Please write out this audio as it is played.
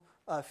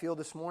feel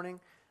this morning.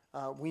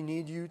 We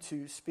need you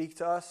to speak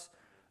to us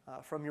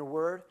from your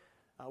word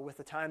with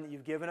the time that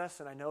you've given us,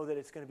 and I know that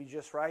it's going to be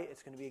just right.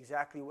 It's going to be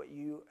exactly what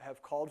you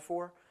have called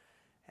for,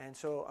 and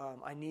so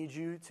I need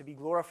you to be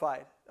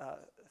glorified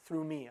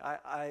through me.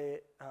 I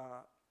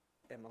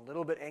am a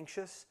little bit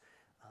anxious.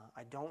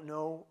 I don't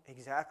know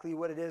exactly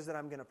what it is that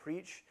I'm going to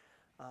preach,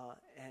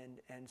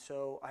 and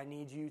so I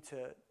need you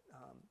to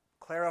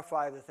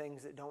clarify the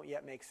things that don't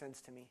yet make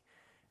sense to me.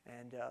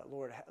 And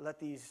Lord, let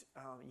these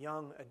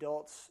young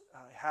adults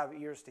have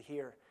ears to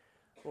hear,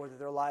 Lord, that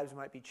their lives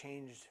might be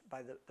changed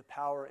by the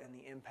power and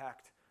the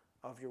impact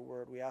of your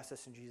word. We ask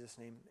this in Jesus'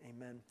 name,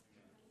 amen.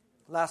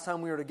 Last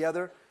time we were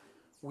together,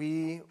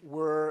 we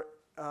were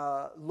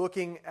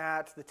looking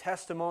at the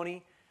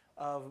testimony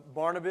of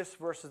Barnabas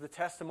versus the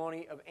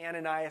testimony of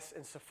Ananias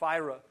and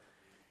Sapphira.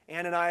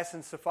 Ananias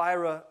and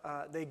Sapphira,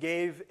 they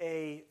gave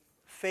a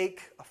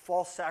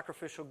false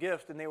sacrificial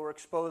gift, and they were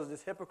exposed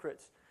as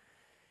hypocrites.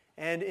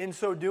 And in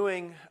so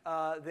doing,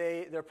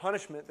 their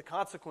punishment, the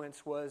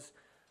consequence, was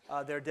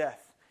their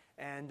death.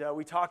 And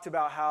we talked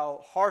about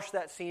how harsh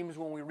that seems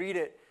when we read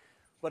it,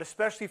 but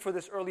especially for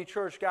this early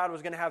church, God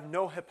was going to have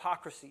no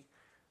hypocrisy.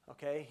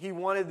 Okay, He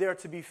wanted there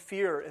to be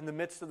fear in the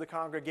midst of the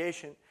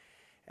congregation,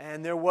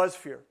 and there was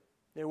fear.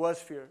 There was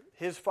fear.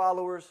 His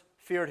followers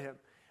feared Him.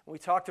 And we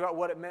talked about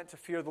what it meant to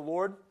fear the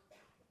Lord.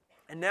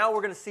 And now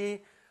we're going to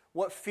see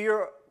what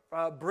fear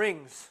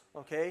brings,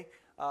 okay?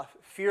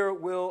 Fear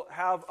will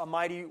have a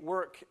mighty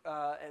work.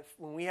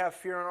 When we have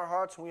fear in our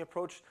hearts, when we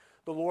approach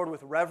the Lord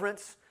with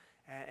reverence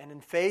and in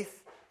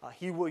faith,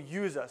 He will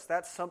use us.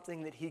 That's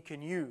something that He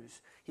can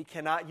use. He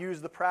cannot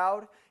use the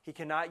proud. He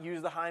cannot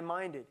use the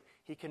high-minded.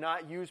 He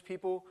cannot use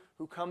people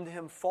who come to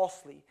Him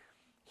falsely.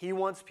 He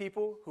wants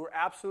people who are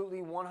absolutely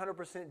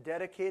 100%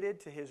 dedicated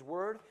to His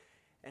word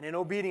and in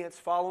obedience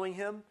following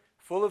Him,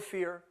 full of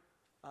fear,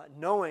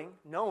 knowing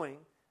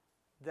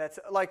that,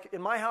 like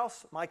in my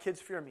house, my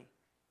kids fear me.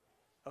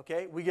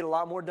 Okay? We get a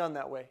lot more done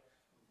that way.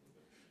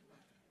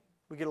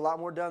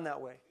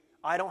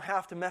 I don't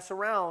have to mess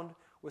around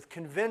with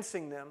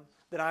convincing them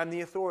that I'm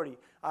the authority.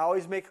 I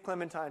always make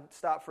Clementine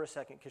stop for a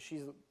second because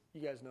you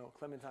guys know,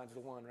 Clementine's the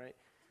one, right?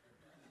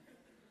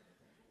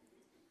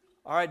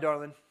 All right,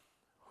 darling.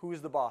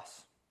 Who's the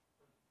boss?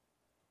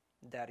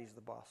 Daddy's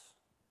the boss.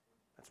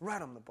 That's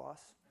right, I'm the boss.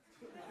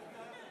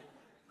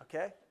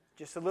 Okay?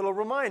 Just a little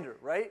reminder,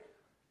 right?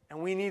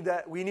 And we need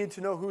that. We need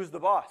to know who's the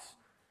boss.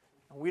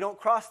 And we don't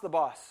cross the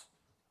boss.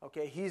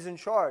 Okay? He's in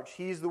charge.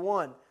 He's the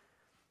one.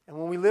 And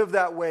when we live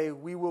that way,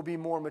 we will be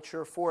more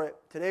mature for it.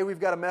 Today we've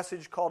got a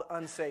message called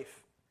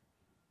Unsafe.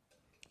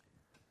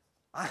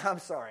 I'm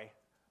sorry.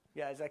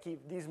 Guys,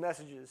 these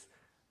messages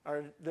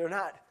they're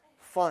not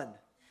fun.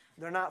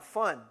 They're not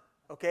fun.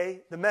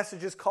 Okay? The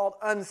message is called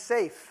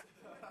Unsafe.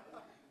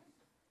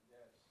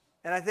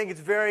 And I think it's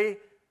very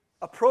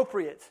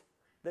appropriate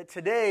that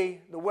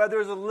today the weather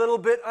is a little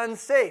bit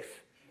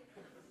unsafe.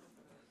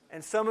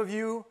 And some of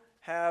you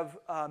have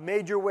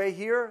made your way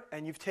here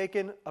and you've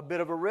taken a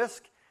bit of a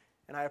risk,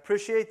 and I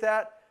appreciate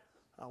that.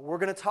 We're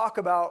going to talk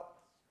about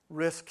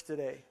risk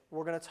today.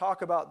 We're going to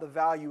talk about the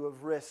value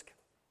of risk.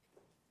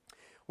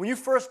 When you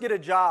first get a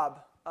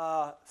job,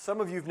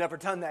 some of you have never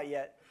done that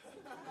yet.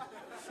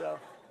 So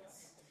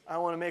I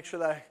want to make sure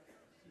that I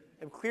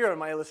am clear on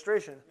my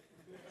illustration.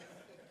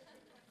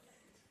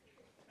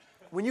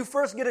 When you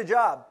first get a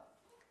job,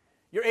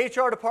 your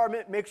HR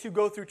department makes you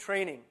go through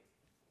training.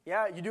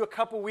 Yeah, you do a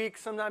couple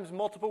weeks, sometimes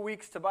multiple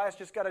weeks. Tobias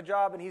just got a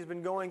job, and he's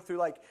been going through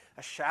like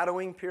a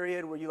shadowing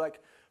period where you like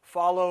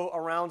follow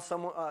around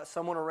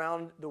someone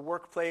around the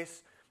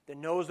workplace that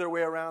knows their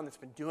way around, that's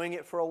been doing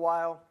it for a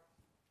while.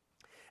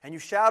 And you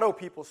shadow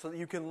people so that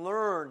you can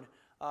learn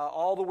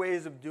all the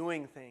ways of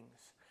doing things.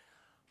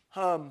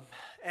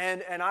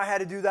 And I had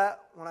to do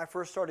that when I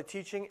first started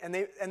teaching. And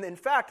in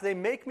fact, they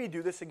make me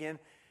do this again.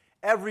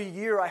 Every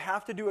year I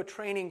have to do a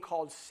training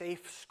called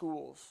Safe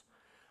Schools.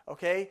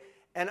 Okay?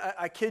 And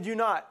I kid you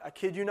not.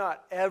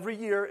 Every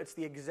year it's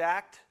the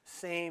exact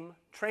same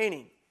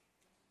training.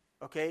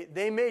 Okay?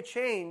 They may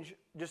change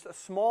just a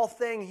small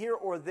thing here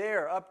or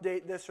there,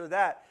 update this or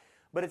that.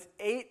 But it's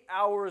 8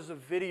 hours of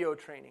video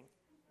training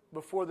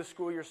before the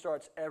school year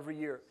starts every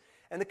year.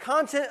 And the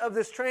content of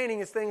this training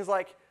is things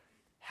like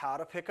how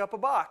to pick up a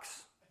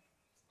box.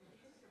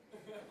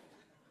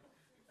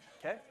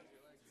 Okay?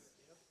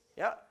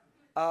 Yeah.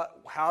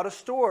 How to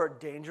store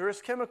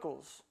dangerous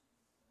chemicals.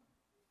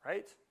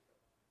 Right?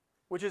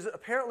 Which is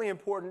apparently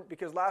important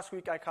because last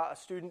week I caught a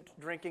student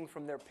drinking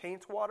from their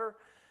paint water.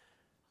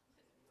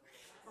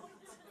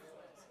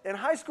 In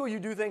high school, you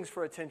do things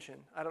for attention.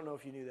 I don't know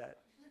if you knew that.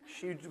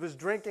 She was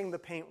drinking the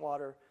paint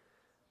water,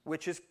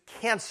 which is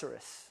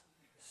cancerous.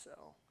 So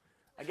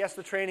I guess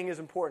the training is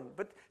important.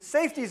 But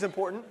safety is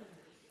important.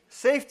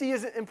 Safety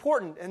is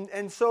important.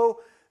 And so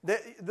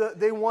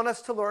they want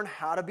us to learn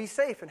how to be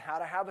safe and how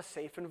to have a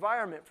safe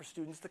environment for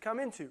students to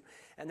come into.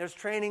 And there's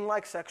training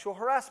like sexual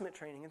harassment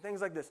training and things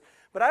like this.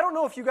 But I don't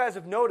know if you guys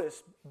have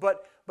noticed,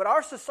 but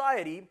our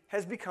society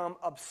has become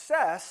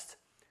obsessed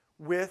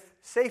with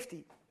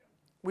safety.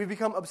 We've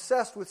become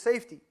obsessed with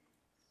safety.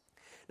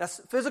 Now,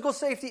 physical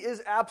safety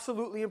is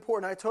absolutely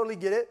important. I totally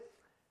get it.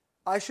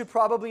 I should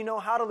probably know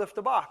how to lift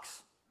a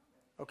box.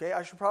 Okay,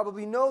 I should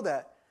probably know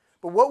that.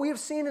 But what we have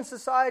seen in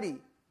society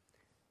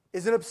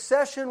is an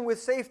obsession with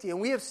safety. And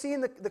we have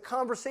seen the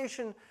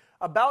conversation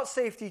about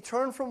safety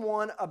turn from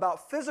one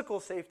about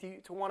physical safety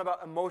to one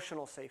about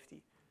emotional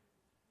safety.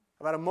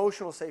 About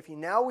emotional safety.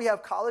 Now we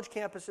have college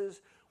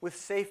campuses with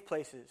safe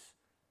places.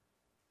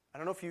 I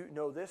don't know if you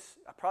know this.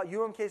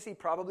 UMKC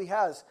probably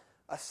has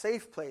a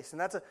safe place. And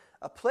that's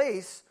a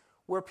place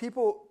where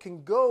people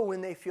can go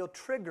when they feel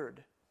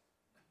triggered.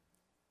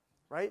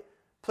 Right?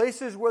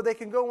 Places where they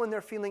can go when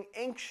they're feeling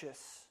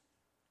anxious.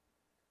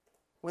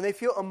 When they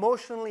feel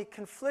emotionally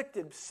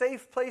conflicted.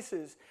 Safe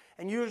places.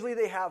 And usually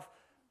they have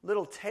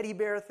little teddy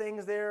bear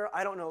things there.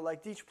 I don't know,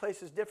 like each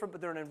place is different, but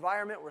they're an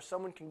environment where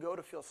someone can go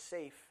to feel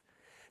safe.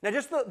 Now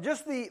just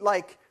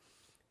the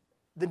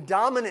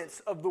dominance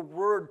of the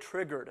word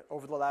triggered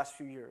over the last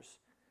few years.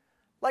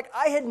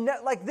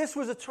 Like this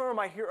was a term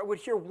I would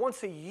hear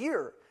once a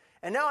year,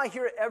 and now I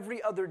hear it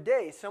every other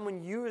day.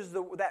 Someone used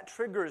that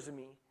triggers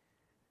me.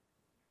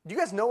 Do you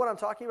guys know what I'm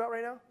talking about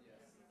right now? Yes.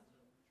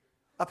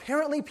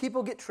 Apparently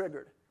people get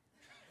triggered.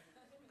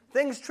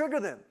 Things trigger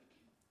them.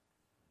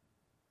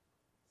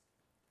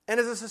 And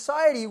as a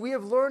society, we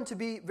have learned to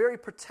be very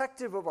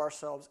protective of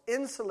ourselves,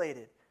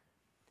 insulated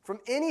from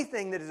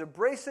anything that is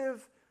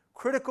abrasive,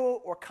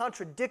 critical, or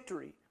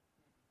contradictory.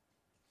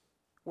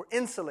 We're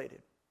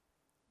insulated.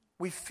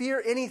 We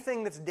fear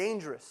anything that's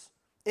dangerous,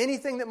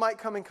 anything that might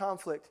come in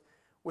conflict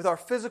with our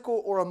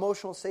physical or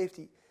emotional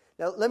safety.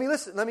 Now, let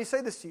me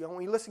say this to you. I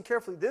want you to listen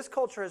carefully. This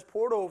culture has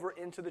poured over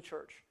into the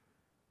church.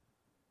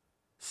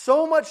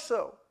 So much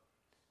so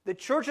that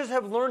churches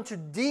have learned to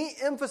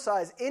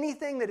de-emphasize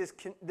anything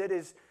that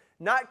is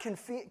not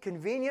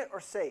convenient or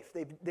safe.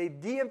 They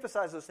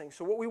de-emphasize those things.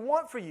 So what we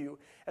want for you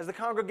as the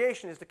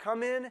congregation is to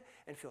come in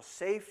and feel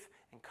safe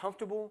and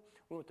comfortable.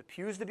 We want the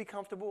pews to be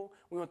comfortable.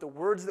 We want the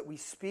words that we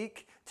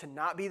speak to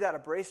not be that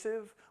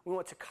abrasive. We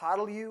want to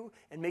coddle you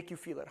and make you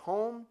feel at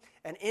home.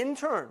 And in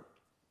turn,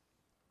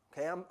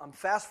 okay, I'm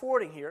fast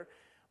forwarding here,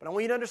 but I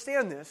want you to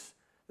understand this,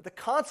 that the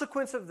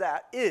consequence of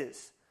that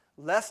is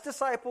less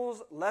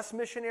disciples, less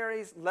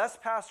missionaries, less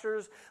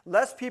pastors,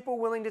 less people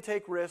willing to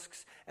take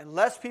risks, and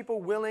less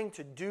people willing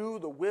to do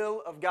the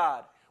will of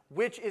God,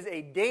 which is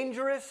a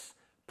dangerous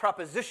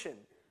proposition.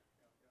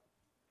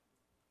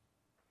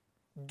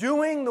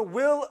 Doing the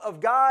will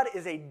of God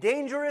is a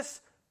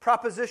dangerous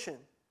proposition.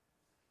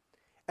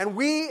 And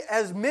we,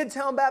 as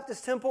Midtown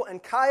Baptist Temple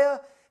and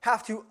Kaya,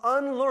 have to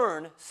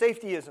unlearn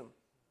safety-ism.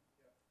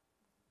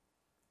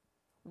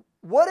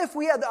 What if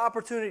we had the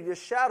opportunity to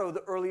shadow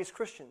the earliest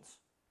Christians?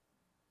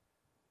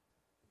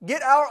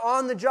 Get our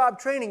on-the-job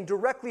training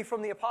directly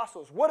from the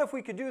apostles. What if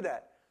we could do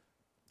that?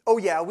 Oh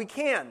yeah, we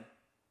can.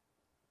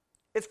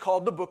 It's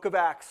called the book of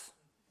Acts.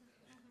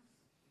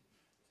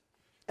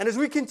 And as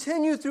we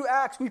continue through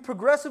Acts, we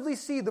progressively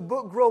see the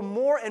book grow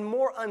more and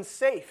more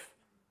unsafe,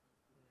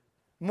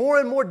 more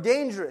and more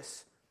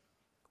dangerous.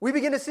 We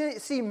begin to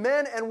see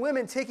men and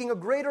women taking a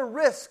greater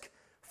risk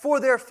for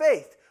their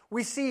faith.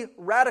 We see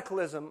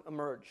radicalism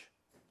emerge.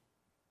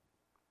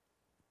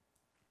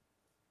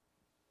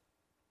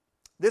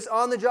 This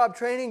on-the-job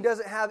training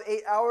doesn't have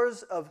 8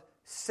 hours of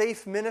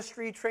safe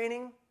ministry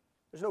training.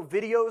 There's no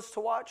videos to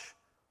watch.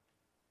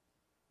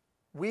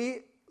 We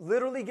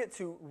literally get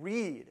to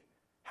read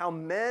how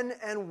men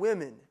and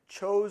women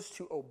chose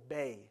to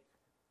obey.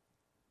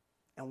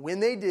 And when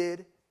they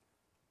did,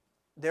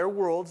 their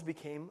worlds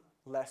became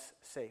less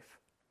safe.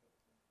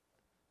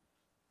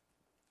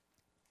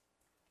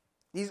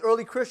 These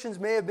early Christians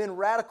may have been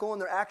radical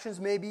and their actions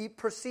may be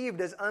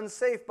perceived as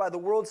unsafe by the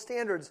world's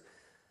standards.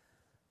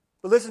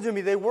 But listen to me,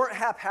 they weren't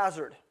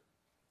haphazard.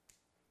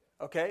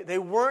 Okay? They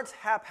weren't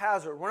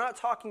haphazard. We're not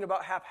talking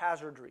about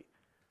haphazardry.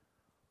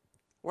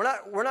 We're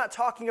not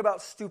talking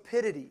about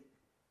stupidity.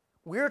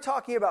 We're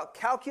talking about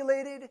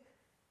calculated,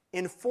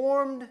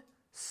 informed,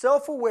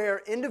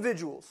 self-aware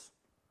individuals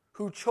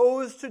who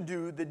chose to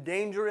do the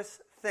dangerous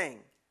thing.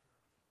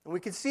 And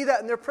we can see that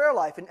in their prayer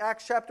life. In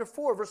Acts chapter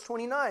 4, verse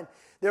 29,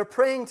 they're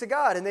praying to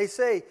God and they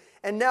say,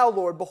 "And now,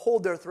 Lord,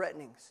 behold their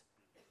threatenings,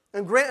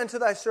 and grant unto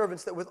thy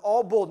servants that with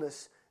all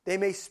boldness they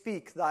may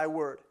speak thy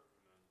word."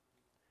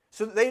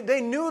 So they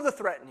knew the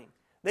threatening.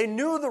 They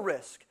knew the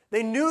risk.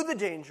 They knew the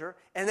danger.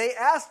 And they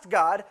asked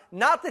God,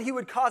 not that he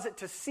would cause it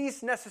to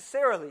cease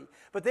necessarily,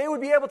 but they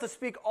would be able to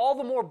speak all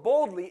the more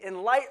boldly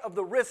in light of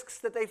the risks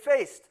that they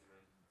faced.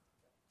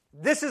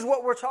 This is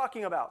what we're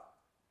talking about.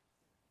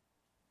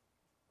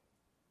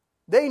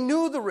 They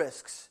knew the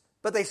risks,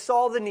 but they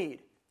saw the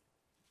need.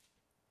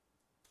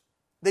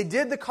 They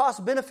did the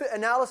cost-benefit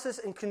analysis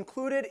and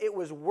concluded it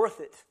was worth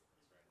it.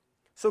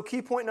 So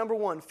key point number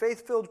 1,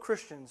 faith-filled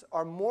Christians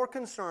are more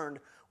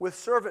concerned with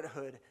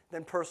servanthood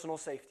than personal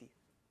safety.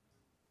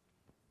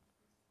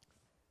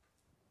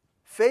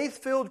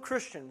 Faith-filled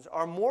Christians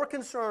are more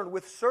concerned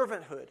with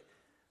servanthood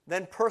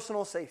than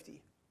personal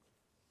safety.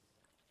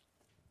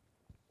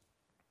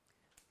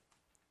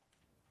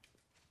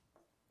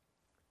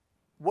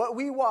 What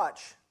we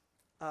watch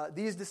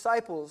these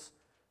disciples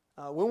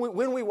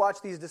When we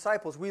watch these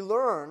disciples, we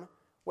learn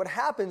what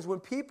happens when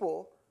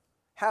people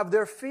have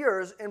their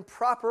fears in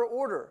proper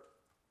order.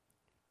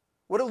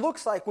 What it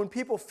looks like when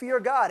people fear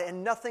God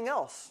and nothing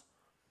else.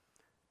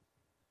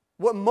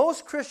 What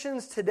most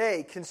Christians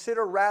today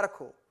consider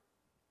radical,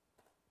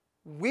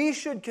 we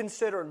should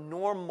consider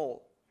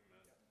normal.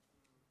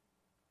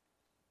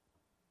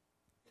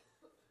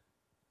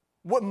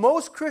 What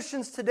most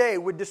Christians today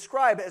would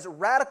describe as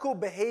radical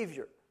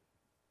behavior,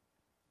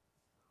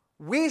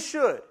 we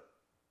should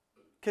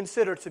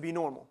consider to be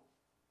normal.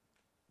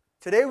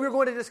 Today we're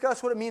going to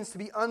discuss what it means to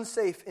be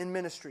unsafe in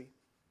ministry.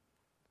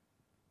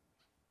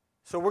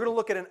 So we're going to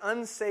look at an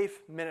unsafe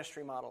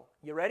ministry model.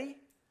 You ready?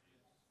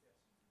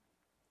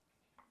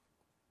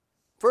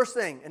 First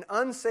thing, an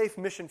unsafe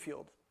mission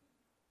field.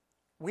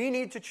 We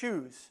need to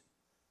choose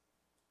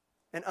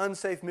an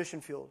unsafe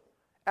mission field.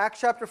 Acts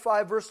chapter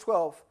 5, verse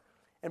 12.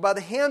 And by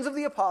the hands of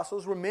the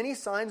apostles were many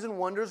signs and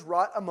wonders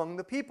wrought among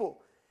the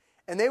people.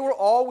 And they were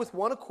all with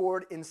one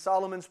accord in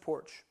Solomon's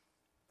porch.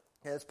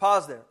 Okay, let's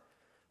pause there.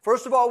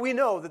 First of all, we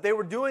know that they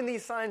were doing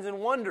these signs and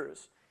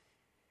wonders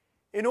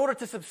in order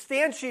to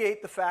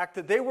substantiate the fact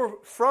that they were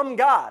from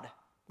God,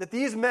 that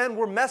these men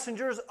were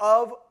messengers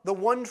of the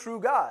one true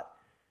God.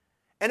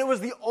 And it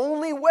was the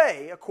only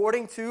way,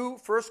 according to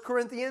 1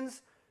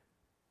 Corinthians,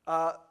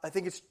 I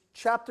think it's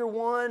chapter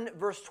 1,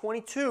 verse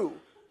 22,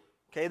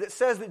 okay, that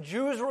says that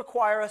Jews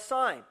require a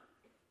sign.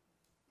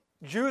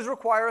 Jews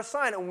require a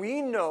sign, and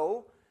we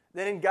know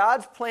that in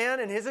God's plan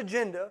and His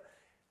agenda,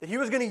 that He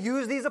was going to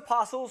use these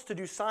apostles to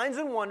do signs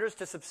and wonders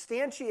to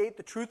substantiate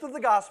the truth of the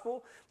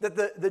gospel, that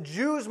the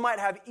Jews might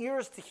have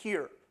ears to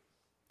hear.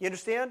 You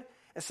understand?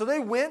 And so they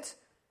went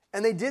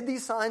and they did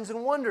these signs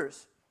and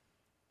wonders.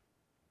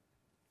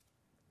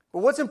 But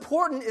what's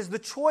important is the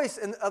choice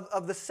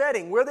of the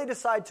setting, where they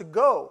decide to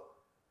go.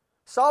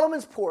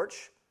 Solomon's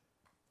porch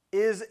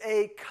is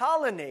a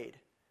colonnade,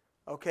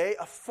 okay,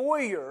 a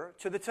foyer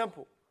to the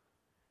temple.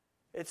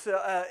 It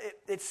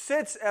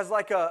sits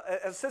like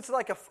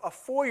a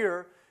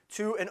foyer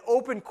to an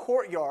open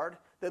courtyard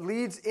that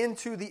leads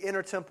into the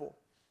inner temple.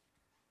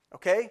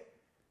 Okay?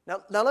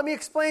 Now let me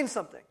explain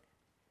something.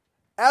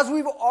 As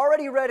we've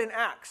already read in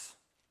Acts,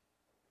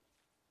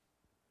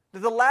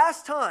 that the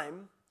last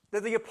time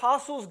that the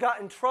apostles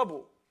got in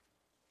trouble,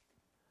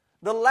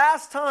 the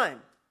last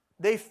time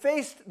they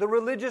faced the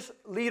religious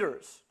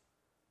leaders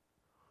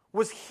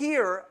was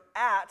here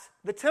at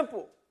the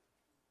temple.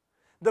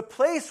 The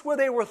place where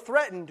they were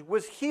threatened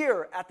was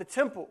here at the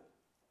temple.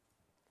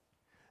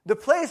 The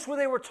place where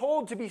they were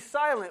told to be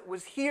silent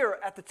was here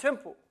at the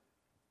temple.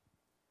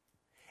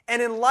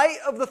 And in light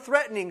of the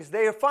threatenings,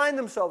 they find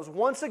themselves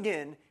once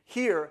again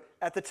here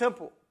at the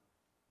temple.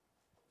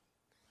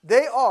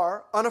 They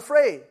are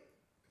unafraid.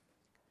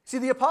 See,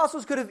 the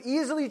apostles could have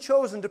easily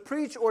chosen to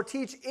preach or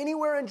teach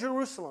anywhere in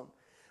Jerusalem,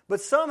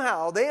 but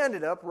somehow they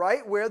ended up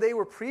right where they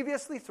were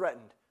previously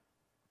threatened.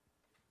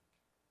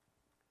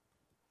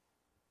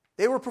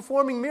 They were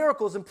performing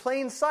miracles in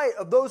plain sight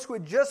of those who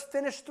had just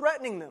finished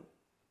threatening them.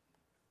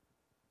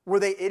 Were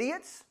they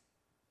idiots?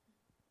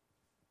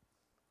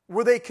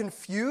 Were they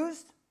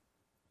confused?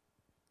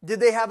 Did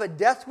they have a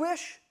death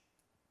wish?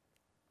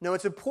 No,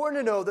 it's important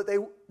to know that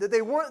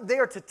they weren't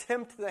there to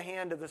tempt the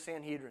hand of the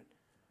Sanhedrin.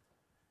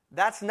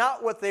 That's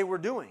not what they were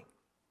doing.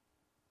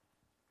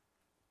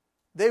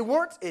 They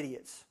weren't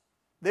idiots.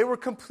 They were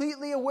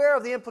completely aware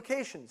of the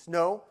implications.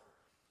 No,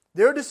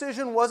 their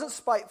decision wasn't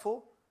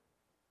spiteful.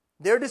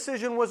 Their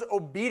decision was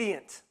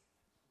obedient.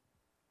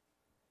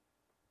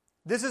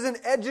 This is an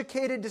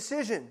educated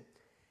decision.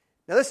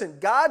 Now listen,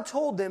 God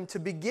told them to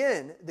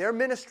begin their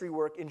ministry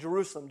work in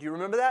Jerusalem. Do you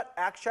remember that?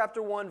 Acts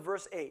chapter 1,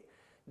 verse 8.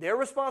 Their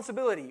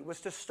responsibility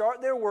was to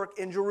start their work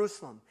in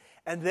Jerusalem.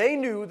 And they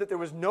knew that there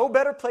was no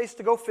better place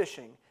to go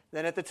fishing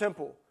than at the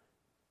temple.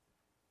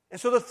 And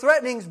so the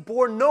threatenings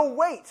bore no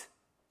weight.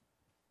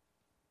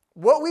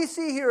 What we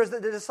see here is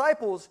that the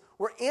disciples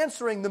were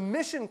answering the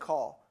mission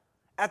call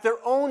at their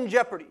own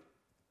jeopardy.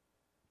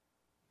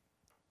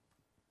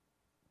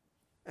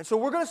 And so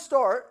we're going to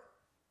start,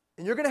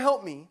 and you're going to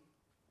help me,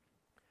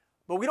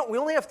 but we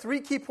only have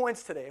 3 key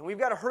points today, and we've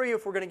got to hurry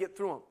if we're going to get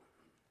through them.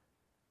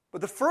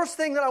 But the first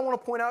thing that I want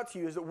to point out to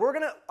you is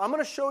that I'm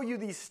going to show you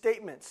these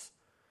statements,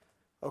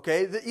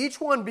 okay, that each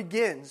one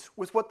begins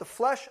with what the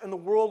flesh and the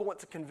world want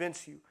to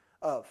convince you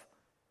of.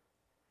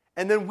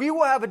 And then we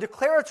will have a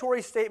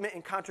declaratory statement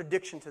in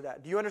contradiction to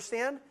that. Do you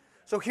understand?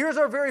 So here's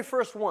our very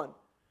first one.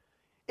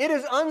 It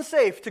is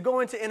unsafe to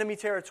go into enemy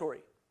territory.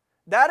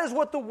 That is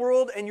what the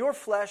world and your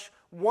flesh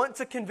want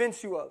to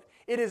convince you of.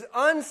 It is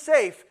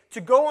unsafe to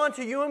go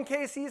onto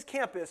UMKC's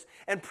campus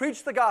and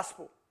preach the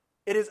gospel.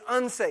 It is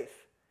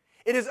unsafe.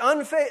 It is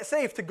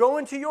unsafe to go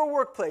into your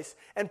workplace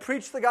and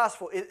preach the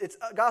gospel. It's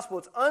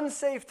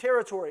unsafe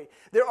territory.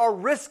 There are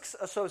risks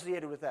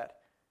associated with that.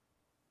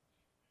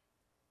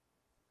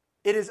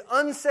 It is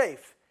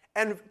unsafe.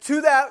 And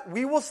to that,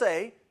 we will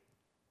say,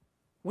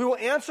 we will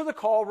answer the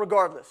call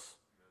regardless.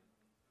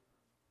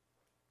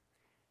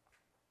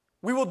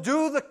 We will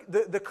do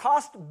the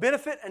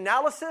cost-benefit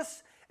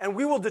analysis, and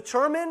we will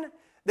determine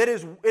that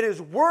it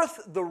is worth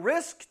the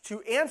risk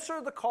to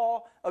answer the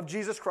call of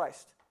Jesus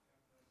Christ.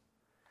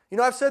 You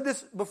know, I've said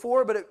this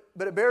before, but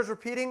it bears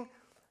repeating.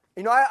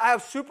 You know, I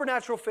have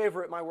supernatural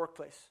favor at my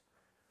workplace.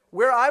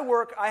 Where I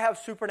work, I have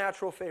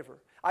supernatural favor.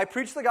 I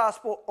preach the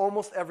gospel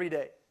almost every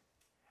day.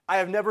 I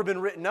have never been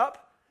written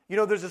up. You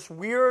know, there's this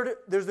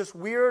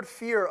weird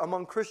fear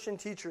among Christian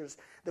teachers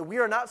that we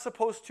are not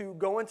supposed to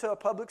go into a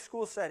public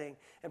school setting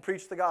and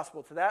preach the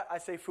gospel. To that, I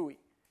say phooey.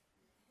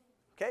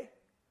 Okay?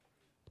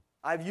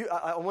 I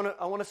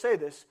want to say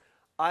this.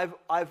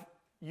 I've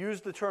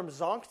used the term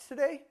zonked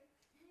today,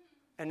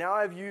 and now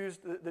I've used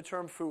the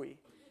term phooey.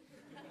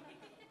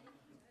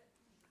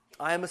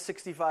 I am a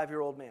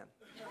 65-year-old man.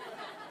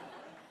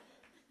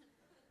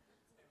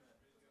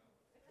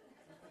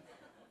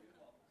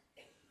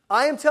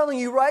 I am telling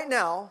you right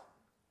now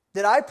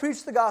that I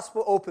preach the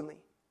gospel openly.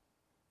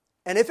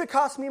 And if it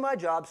costs me my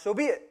job, so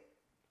be it.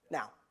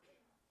 Now,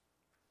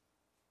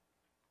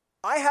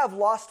 I have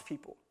lost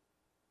people,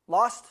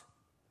 lost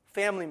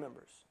family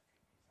members,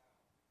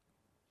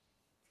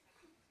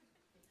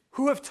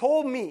 who have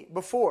told me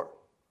before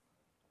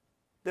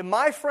that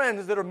my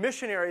friends that are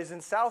missionaries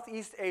in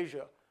Southeast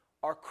Asia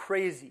are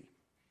crazy.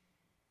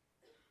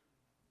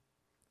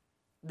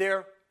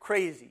 They're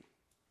crazy.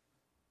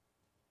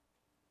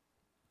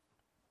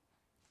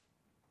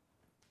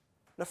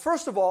 Now,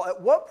 first of all,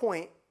 at what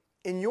point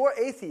in your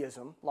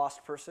atheism,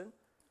 lost person,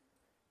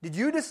 did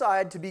you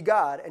decide to be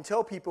God and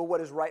tell people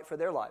what is right for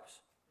their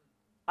lives?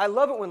 I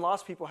love it when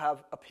lost people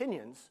have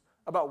opinions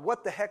about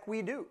what the heck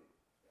we do.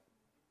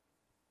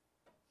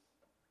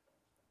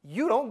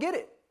 You don't get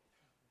it.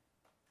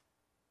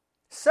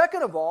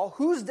 Second of all,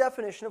 whose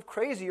definition of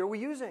crazy are we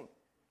using?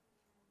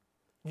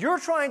 You're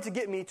trying to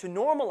get me to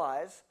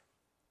normalize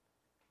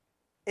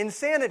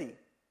insanity.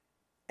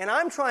 And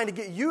I'm trying to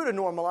get you to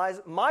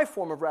normalize my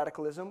form of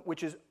radicalism,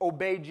 which is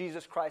obey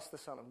Jesus Christ, the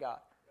Son of God.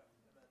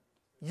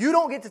 You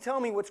don't get to tell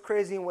me what's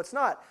crazy and what's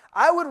not.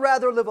 I would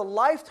rather live a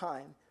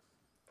lifetime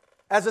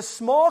as a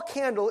small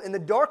candle in the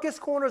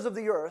darkest corners of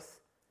the earth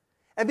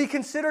and be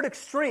considered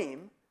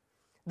extreme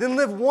than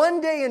live one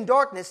day in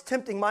darkness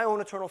tempting my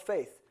own eternal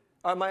faith,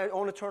 my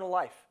own eternal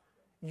life.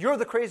 You're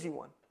the crazy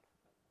one.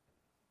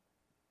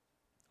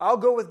 I'll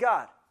go with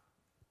God.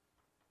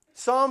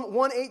 Psalm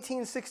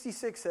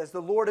 118:66 says,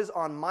 "The Lord is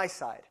on my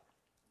side.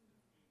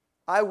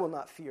 I will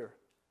not fear.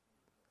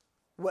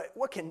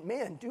 What can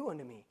man do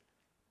unto me?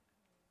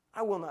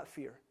 I will not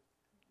fear."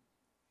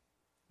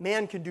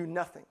 Man can do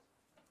nothing.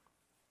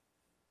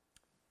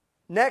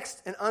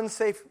 Next, an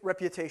unsafe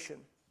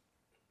reputation.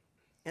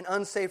 An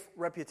unsafe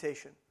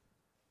reputation.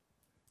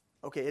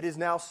 Okay, it is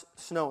now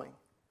snowing.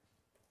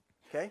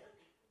 Okay?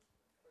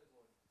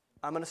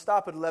 I'm going to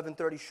stop at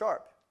 11:30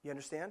 sharp. You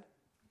understand?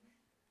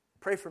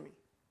 Pray for me.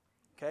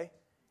 Okay?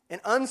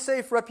 An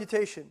unsafe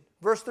reputation.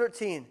 Verse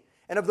 13.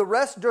 "And of the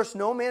rest durst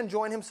no man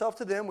join himself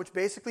to them," which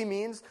basically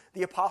means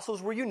the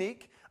apostles were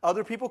unique.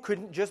 Other people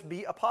couldn't just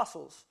be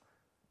apostles.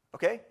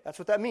 Okay? That's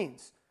what that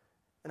means.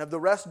 "And of the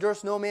rest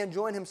durst no man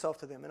join himself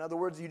to them." In other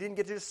words, you didn't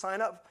get to just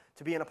sign up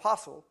to be an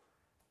apostle.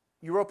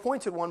 You were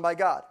appointed one by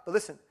God. But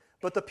listen,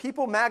 "But the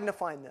people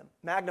magnified them.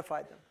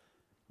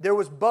 There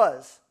was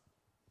buzz.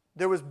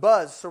 There was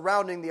buzz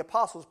surrounding the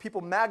apostles.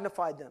 People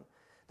magnified them.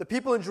 The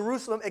people in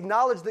Jerusalem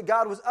acknowledged that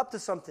God was up to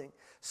something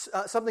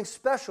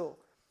special.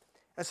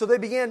 And so they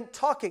began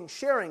talking,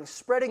 sharing,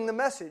 spreading the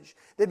message.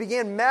 They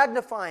began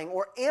magnifying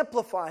or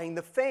amplifying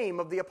the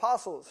fame of the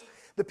apostles.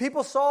 The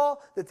people saw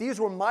that these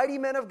were mighty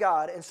men of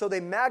God, and so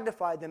they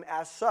magnified them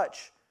as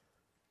such.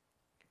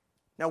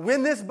 Now,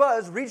 when this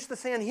buzz reached the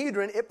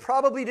Sanhedrin, it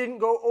probably didn't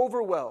go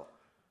over well.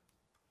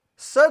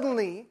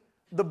 Suddenly,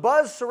 the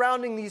buzz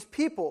surrounding these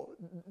people,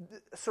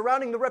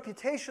 surrounding the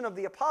reputation of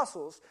the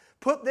apostles,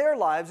 put their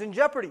lives in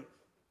jeopardy.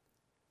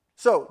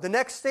 So, the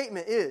next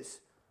statement is,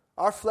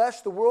 our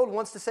flesh, the world,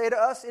 wants to say to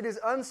us, it is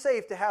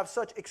unsafe to have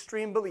such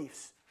extreme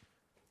beliefs.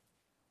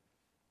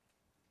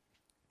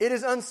 It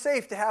is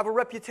unsafe to have a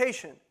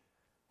reputation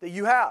that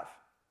you have.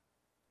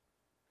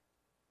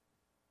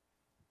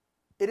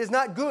 It is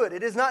not good,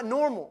 it is not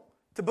normal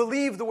to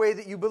believe the way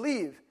that you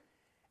believe.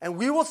 And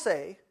we will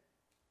say,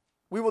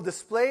 we will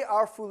display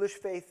our foolish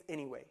faith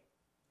anyway.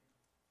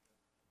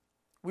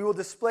 We will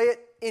display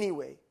it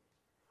anyway.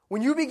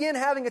 When you begin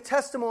having a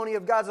testimony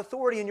of God's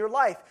authority in your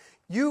life,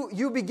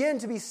 you begin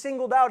to be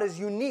singled out as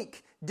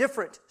unique,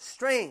 different,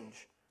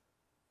 strange.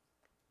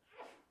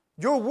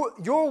 Your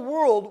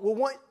world will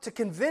want to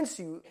convince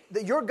you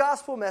that your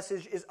gospel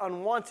message is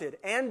unwanted.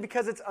 And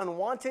because it's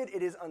unwanted,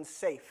 it is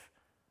unsafe.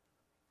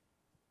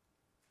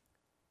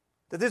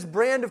 That this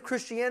brand of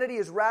Christianity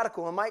is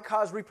radical and might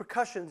cause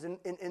repercussions in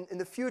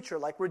the future,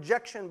 like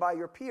rejection by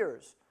your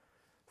peers,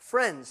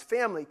 friends,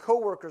 family,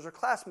 co-workers, or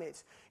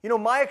classmates. You know,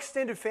 my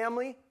extended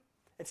family,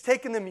 it's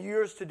taken them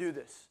years to do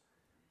this.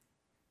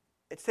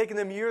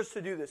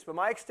 But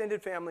my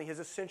extended family has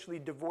essentially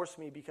divorced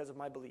me because of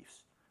my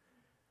beliefs.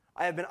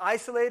 I have been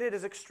isolated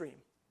as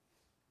extreme,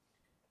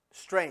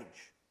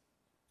 strange.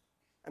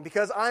 And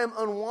because I am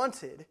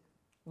unwanted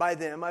by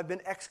them, I've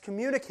been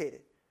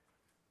excommunicated.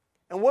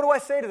 And what do I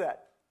say to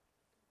that?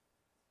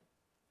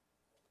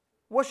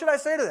 What should I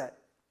say to that?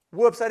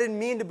 Whoops, I didn't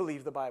mean to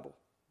believe the Bible.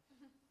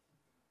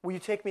 Will you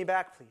take me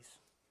back, please?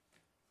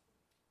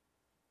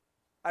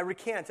 I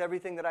recant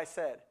everything that I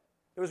said.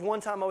 There was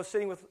one time I was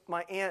sitting with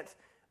my aunt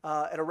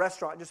at a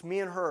restaurant, just me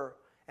and her,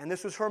 and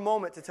this was her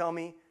moment to tell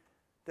me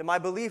that my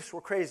beliefs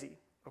were crazy.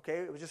 Okay?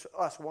 It was just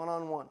us,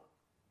 one-on-one.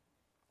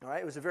 All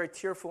right? It was a very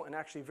tearful and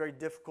actually very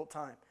difficult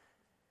time.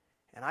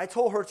 And I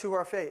told her to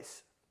her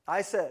face,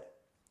 I said,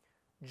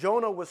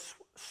 Jonah was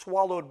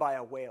swallowed by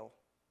a whale.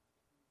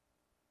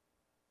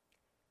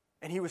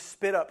 And he was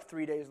spit up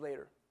 3 days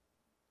later.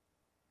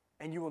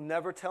 And you will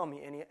never tell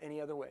me any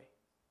other way.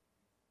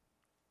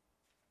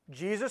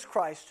 Jesus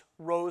Christ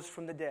rose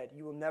from the dead.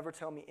 You will never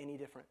tell me any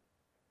different.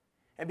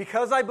 And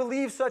because I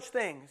believe such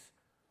things,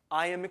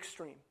 I am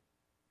extreme.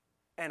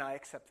 And I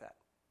accept that.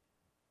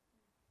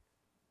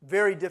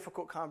 Very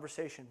difficult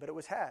conversation, but it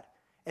was had.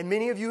 And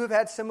many of you have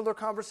had similar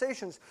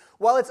conversations.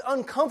 While it's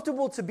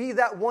uncomfortable to be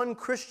that one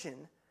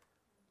Christian,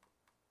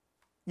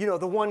 you know,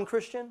 the one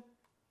Christian,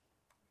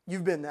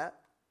 you've been that.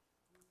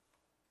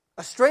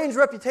 A strange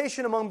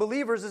reputation among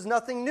believers is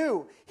nothing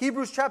new.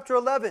 Hebrews chapter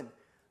 11,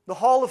 the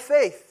hall of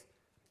faith.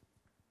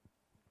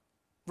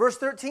 Verse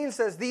 13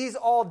 says, these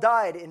all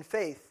died in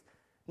faith,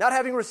 not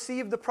having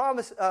received the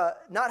promises.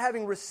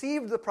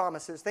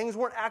 Things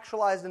weren't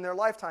actualized in their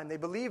lifetime. They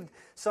believed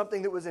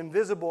something that was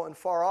invisible and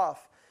far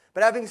off.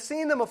 But having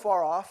seen them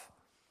afar off,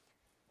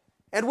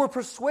 and were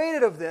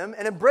persuaded of them,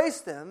 and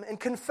embraced them, and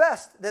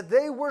confessed that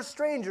they were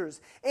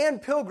strangers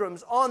and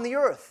pilgrims on the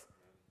earth.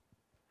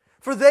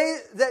 For they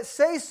that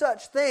say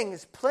such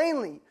things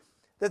plainly,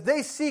 that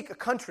they seek a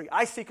country.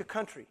 I seek a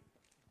country.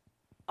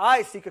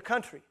 I seek a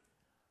country.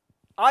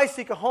 I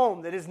seek a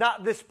home that is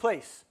not this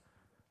place.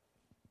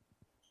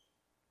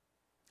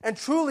 And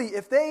truly,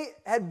 if they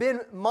had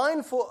been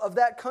mindful of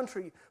that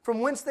country from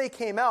whence they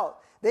came out,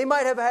 they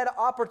might have had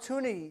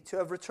opportunity to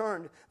have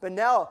returned. But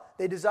now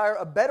they desire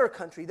a better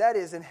country, that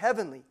is, in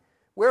heavenly.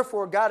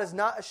 Wherefore God is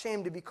not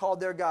ashamed to be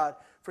called their God,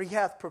 for he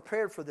hath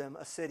prepared for them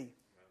a city.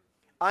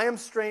 I am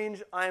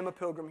strange, I am a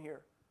pilgrim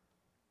here.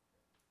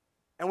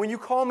 And when you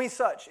call me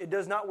such, it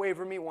does not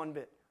waver me one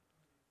bit.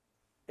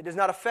 It does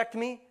not affect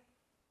me.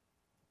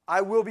 I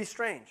will be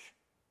strange.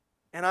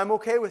 And I'm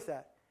okay with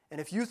that.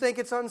 And if you think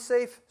it's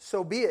unsafe,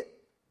 so be it.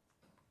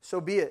 So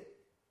be it.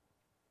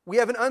 We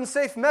have an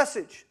unsafe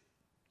message.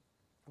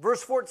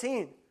 Verse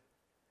 14.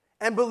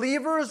 And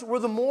believers were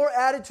the more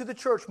added to the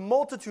church,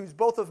 multitudes,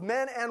 both of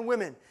men and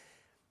women.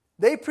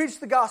 They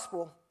preached the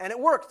gospel, and it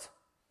worked.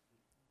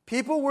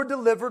 People were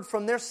delivered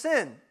from their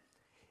sin.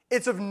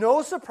 It's of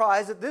no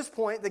surprise at this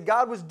point that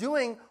God was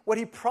doing what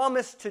he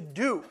promised to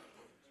do.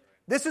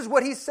 This is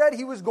what he said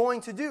he was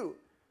going to do.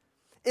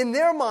 In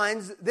their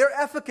minds, their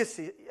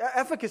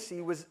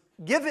efficacy was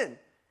given.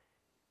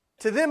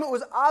 To them, it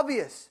was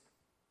obvious.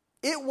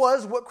 It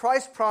was what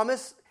Christ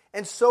promised,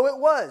 and so it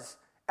was.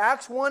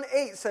 Acts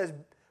 1:8 says,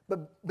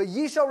 But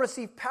ye shall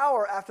receive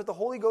power after the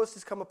Holy Ghost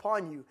is come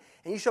upon you,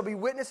 and ye shall be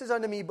witnesses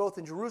unto me both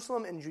in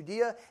Jerusalem and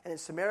Judea and in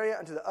Samaria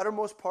unto the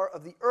uttermost part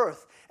of the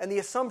earth. And the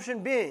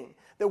assumption being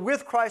that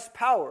with Christ's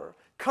power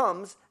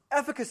comes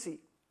efficacy.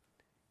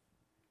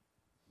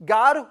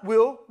 God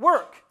will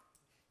work.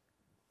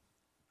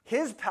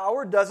 His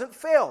power doesn't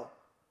fail.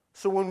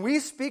 So when we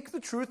speak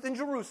the truth in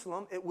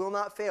Jerusalem, it will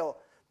not fail.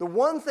 The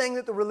one thing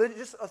that the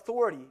religious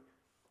authority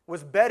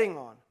was betting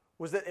on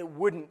was that it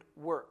wouldn't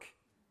work.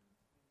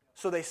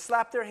 So they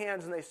slap their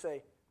hands and they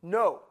say,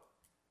 no.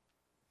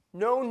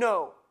 No,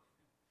 no.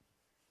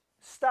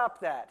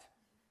 Stop that.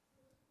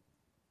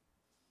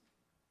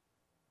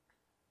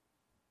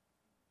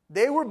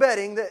 They were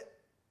betting that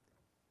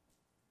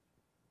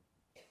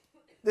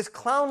this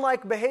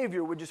clown-like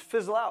behavior would just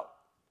fizzle out.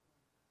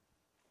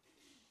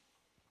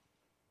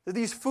 That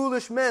these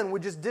foolish men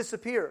would just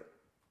disappear.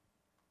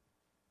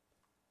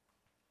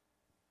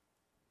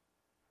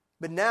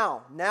 But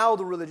now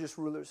the religious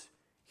rulers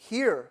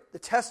hear the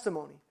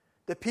testimony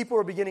that people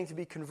are beginning to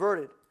be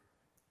converted,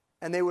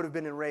 and they would have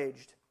been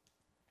enraged.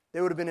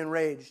 They would have been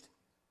enraged.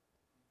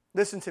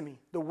 Listen to me.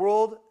 The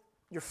world,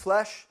 your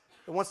flesh,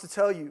 it wants to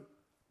tell you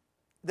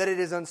that it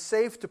is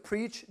unsafe to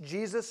preach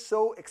Jesus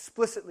so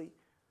explicitly.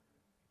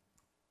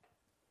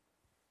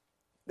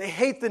 They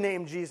hate the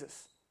name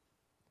Jesus.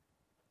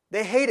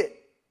 They hate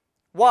it.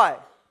 Why?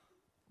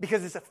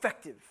 Because it's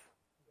effective.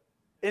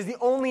 It is the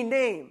only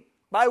name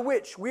by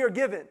which we are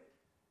given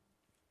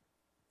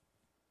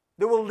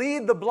that will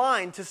lead the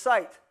blind to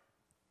sight,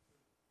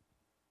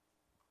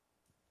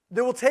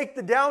 that will take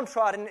the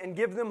downtrodden and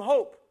give them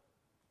hope,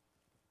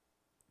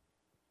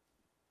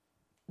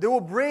 that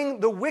will bring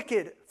the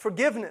wicked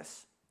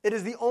forgiveness. It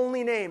is the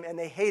only name, and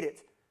they hate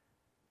it.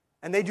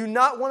 And they do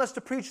not want us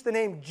to preach the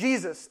name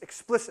Jesus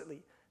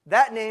explicitly.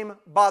 That name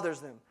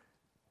bothers them.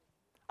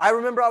 I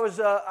remember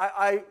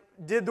I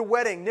did the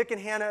wedding, Nick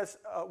and Hannah's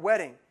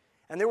wedding,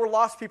 and there were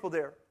lost people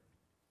there.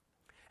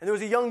 And there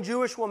was a young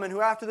Jewish woman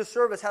who after the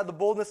service had the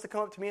boldness to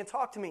come up to me and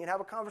talk to me and have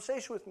a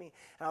conversation with me.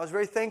 And I was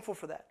very thankful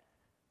for that.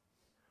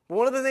 But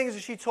one of the things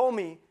that she told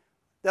me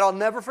that I'll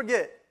never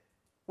forget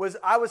was,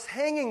 I was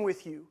hanging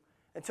with you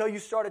until you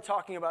started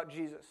talking about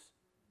Jesus.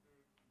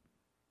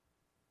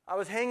 I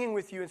was hanging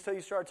with you until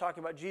you started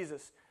talking about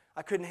Jesus.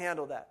 I couldn't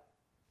handle that.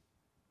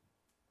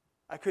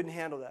 I couldn't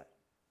handle that.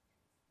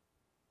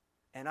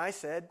 And I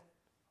said,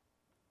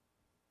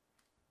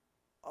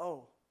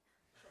 oh.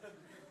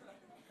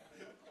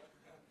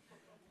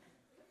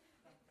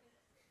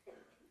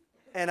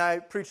 And I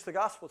preached the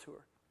gospel to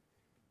her.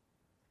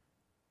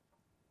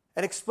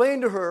 And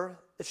explained to her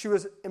that she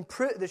was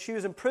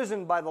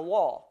imprisoned by the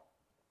law.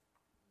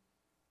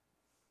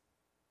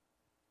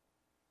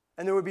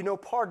 And there would be no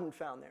pardon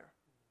found there.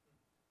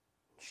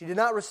 She did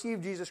not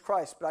receive Jesus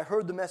Christ, but I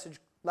heard the message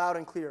loud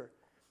and clear.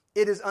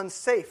 It is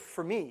unsafe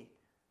for me,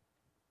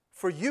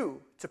 for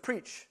you, to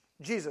preach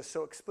Jesus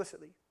so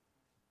explicitly.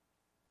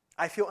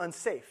 I feel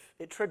unsafe.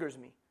 It triggers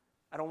me.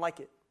 I don't like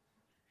it.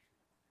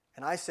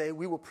 And I say,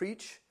 we will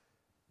preach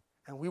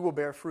and we will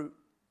bear fruit.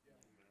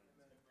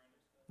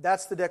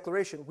 That's the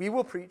declaration. We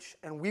will preach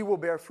and we will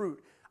bear fruit.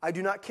 I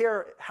do not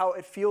care how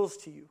it feels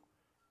to you,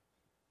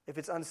 if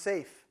it's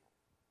unsafe.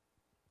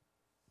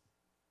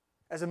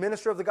 As a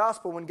minister of the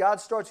gospel, when God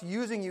starts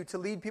using you to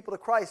lead people to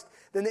Christ,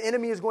 then the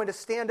enemy is going to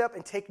stand up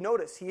and take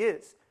notice. He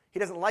is. He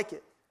doesn't like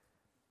it.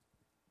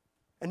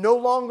 And no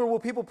longer will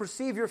people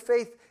perceive your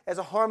faith as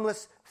a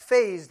harmless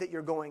phase that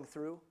you're going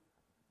through.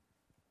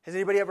 Has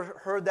anybody ever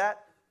heard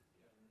that?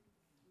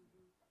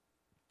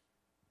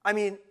 I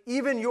mean,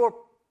 even your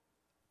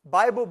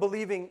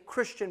Bible-believing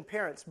Christian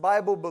parents,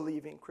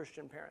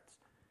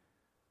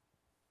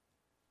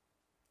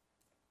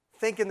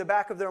 think in the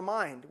back of their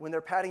mind when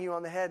they're patting you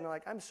on the head and they're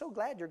like, I'm so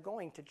glad you're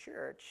going to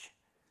church.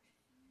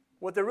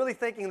 What they're really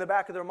thinking in the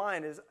back of their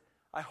mind is,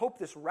 I hope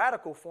this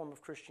radical form of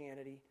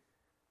Christianity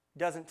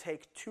doesn't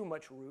take too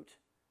much root.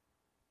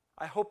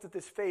 I hope that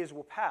this phase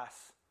will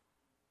pass.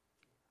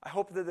 I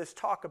hope that this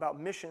talk about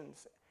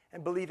missions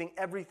and believing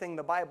everything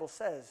the Bible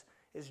says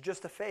is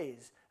just a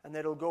phase and that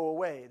it'll go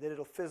away, that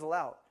it'll fizzle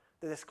out,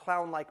 that this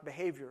clown-like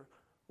behavior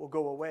will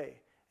go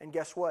away. And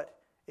guess what?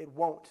 It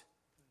won't.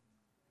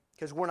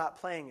 Because we're not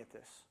playing at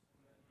this.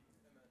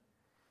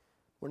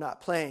 We're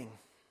not playing.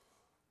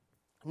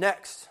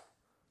 Next,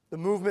 the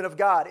movement of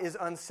God is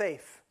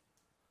unsafe.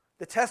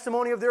 The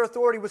testimony of their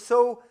authority was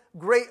so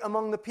great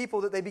among the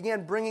people that they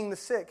began bringing the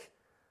sick.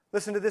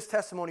 Listen to this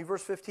testimony,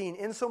 verse 15.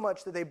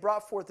 Insomuch that they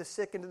brought forth the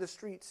sick into the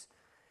streets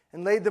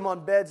and laid them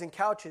on beds and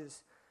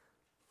couches.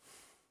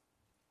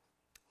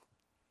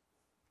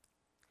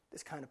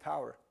 This kind of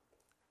power.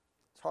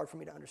 It's hard for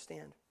me to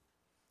understand.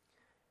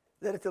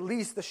 That at the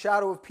least the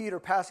shadow of Peter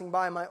passing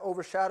by might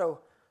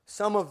overshadow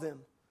some of them.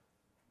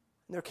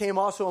 And there came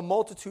also a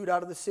multitude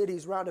out of the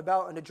cities round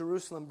about unto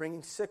Jerusalem,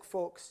 bringing sick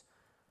folks,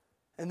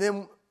 and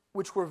them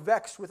which were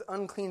vexed with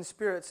unclean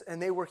spirits, and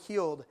they were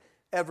healed,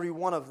 every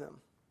one of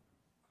them.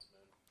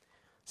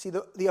 See,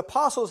 the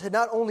apostles had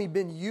not only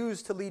been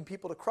used to lead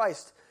people to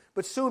Christ,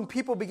 but soon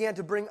people began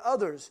to bring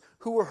others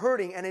who were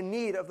hurting and in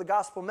need of the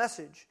gospel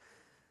message.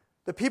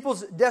 The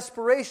people's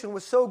desperation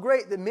was so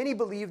great that many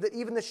believed that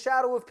even the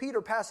shadow of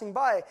Peter passing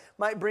by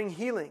might bring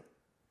healing.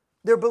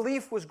 Their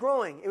belief was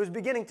growing. It was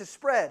beginning to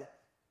spread.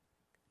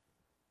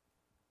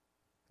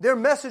 Their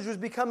message was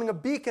becoming a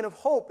beacon of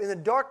hope in the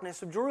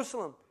darkness of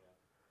Jerusalem.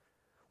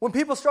 When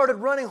people started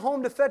running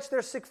home to fetch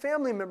their sick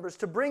family members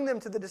to bring them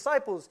to the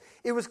disciples,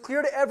 it was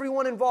clear to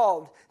everyone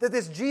involved that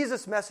this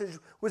Jesus message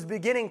was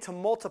beginning to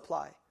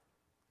multiply.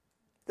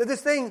 That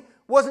this thing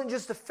wasn't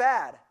just a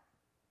fad.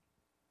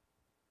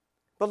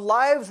 But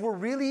lives were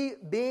really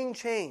being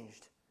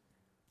changed.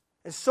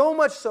 And so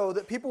much so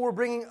that people were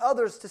bringing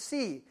others to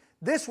see.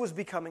 This was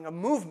becoming a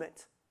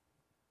movement.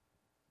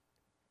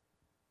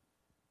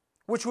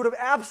 Which would have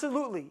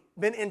absolutely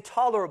been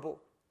intolerable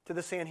to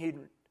the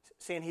Sanhedrin.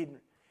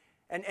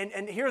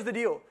 And here's the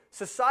deal.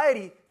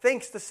 Society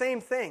thinks the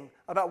same thing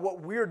about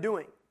what we're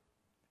doing.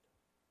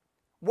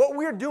 What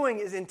we're doing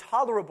is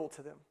intolerable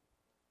to them.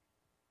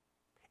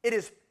 It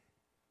is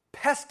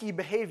pesky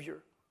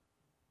behavior.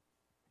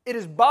 It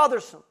is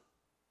bothersome.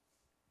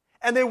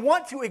 And they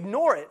want to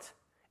ignore it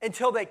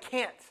until they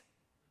can't.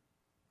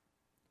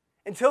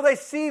 Until they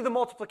see the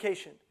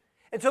multiplication.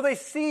 Until they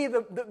see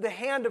the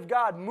hand of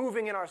God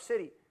moving in our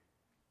city.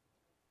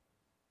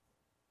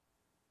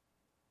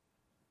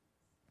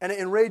 And it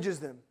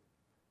enrages them.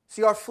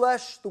 See, our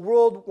flesh, the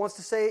world wants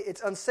to say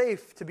it's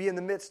unsafe to be in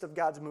the midst of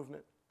God's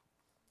movement.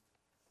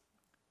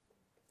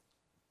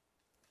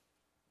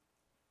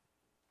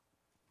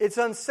 It's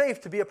unsafe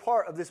to be a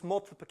part of this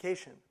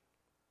multiplication.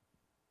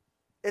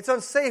 It's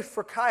unsafe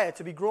for Kaya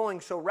to be growing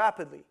so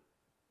rapidly.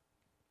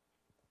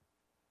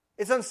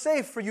 It's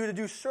unsafe for you to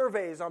do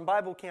surveys on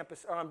Bible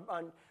campus, or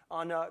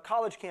on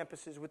college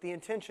campuses with the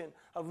intention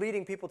of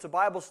leading people to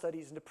Bible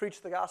studies and to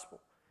preach the gospel.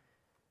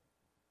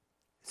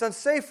 It's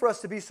unsafe for us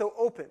to be so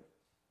open.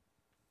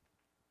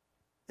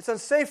 It's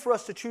unsafe for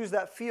us to choose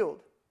that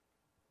field.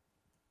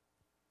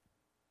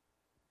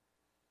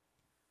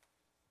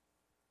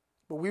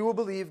 But we will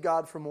believe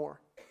God for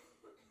more.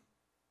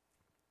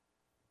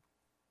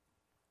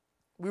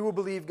 We will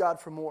believe God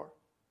for more.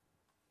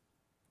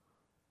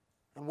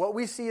 And what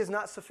we see is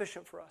not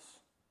sufficient for us.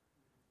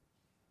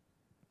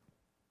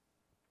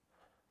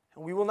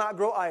 And we will not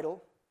grow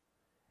idle.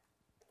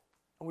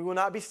 And we will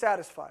not be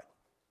satisfied.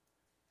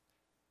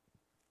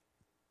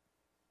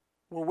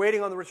 We're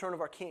waiting on the return of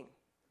our King.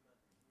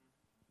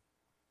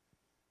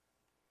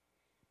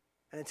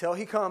 And until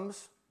he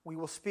comes, we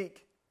will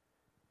speak.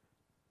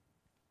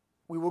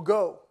 We will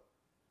go.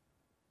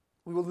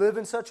 We will live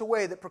in such a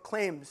way that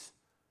proclaims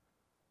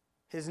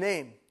his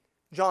name.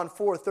 John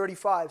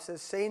 4:35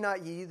 says, "Say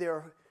not ye, there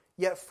are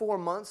yet 4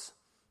 months,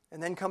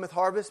 and then cometh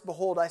harvest.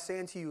 Behold, I say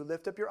unto you,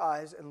 lift up your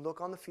eyes and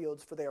look on the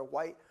fields, for they are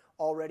white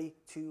already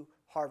to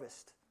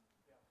harvest."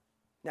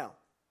 Now,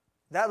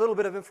 that little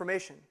bit of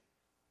information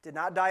did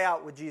not die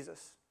out with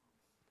Jesus.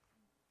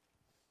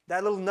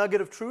 That little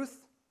nugget of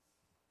truth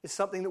is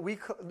something that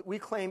we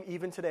claim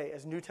even today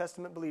as New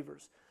Testament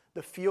believers.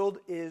 The field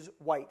is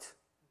white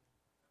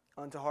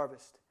unto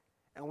harvest.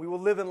 And we will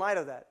live in light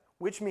of that,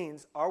 which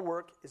means our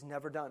work is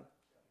never done.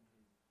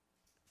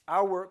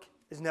 Our work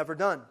is never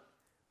done.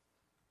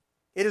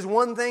 It is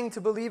one thing to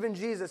believe in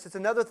Jesus. It's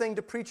another thing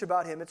to preach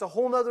about him. It's a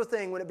whole other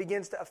thing when it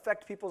begins to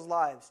affect people's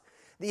lives.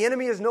 The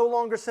enemy is no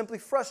longer simply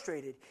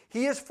frustrated.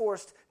 He is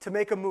forced to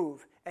make a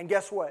move. And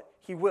guess what?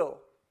 He will.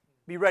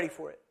 Be ready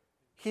for it.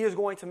 He is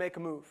going to make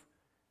a move.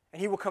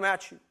 And he will come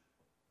at you.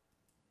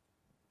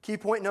 Key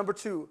point number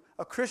 2.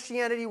 A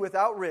Christianity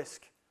without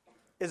risk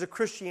is a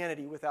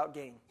Christianity without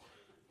gain.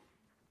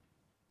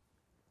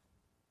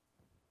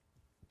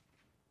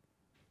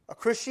 A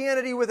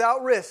Christianity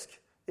without risk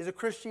is a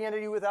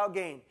Christianity without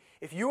gain.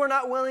 If you are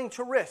not willing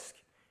to risk,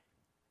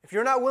 if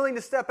you're not willing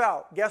to step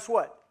out, guess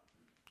what?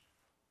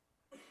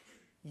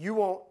 You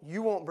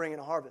won't bring in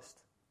a harvest.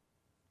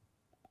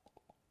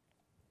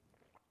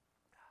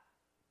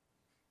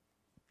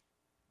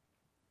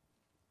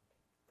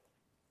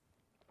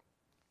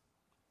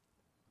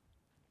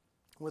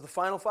 With the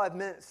final 5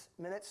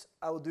 minutes,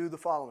 I will do the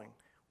following.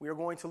 We are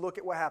going to look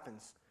at what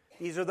happens.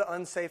 These are the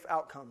unsafe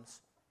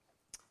outcomes.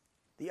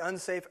 The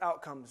unsafe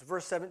outcomes.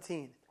 Verse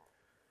 17.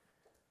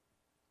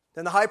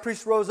 Then the high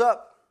priest rose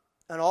up,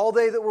 and all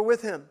they that were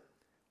with him,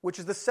 which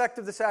is the sect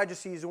of the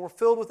Sadducees, and were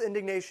filled with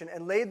indignation,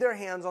 and laid their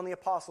hands on the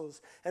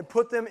apostles, and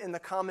put them in the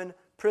common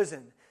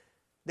prison.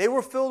 They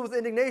were filled with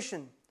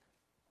indignation,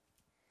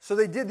 so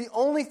they did the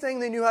only thing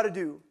they knew how to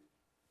do: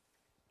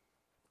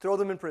 throw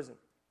them in prison.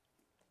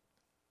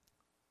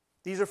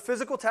 These are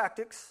physical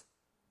tactics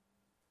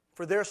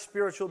for their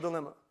spiritual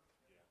dilemma.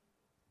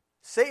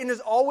 Satan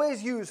has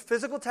always used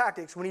physical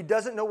tactics when he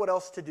doesn't know what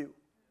else to do.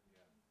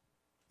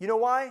 You know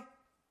why?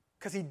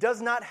 Because he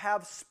does not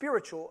have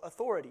spiritual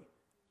authority.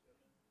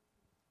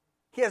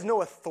 He has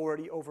no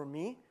authority over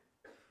me.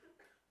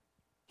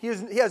 He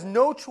has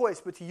no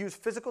choice but to use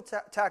physical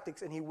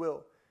tactics, and he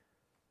will.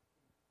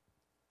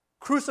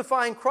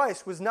 Crucifying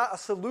Christ was not a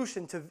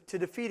solution to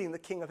defeating the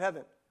King of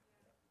Heaven.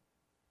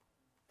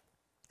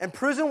 And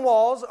prison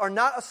walls are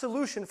not a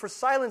solution for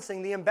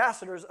silencing the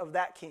ambassadors of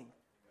that king.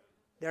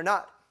 They're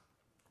not.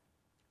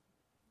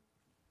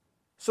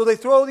 So they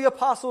throw the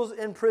apostles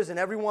in prison,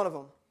 every one of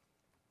them.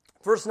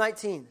 Verse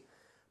 19.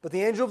 But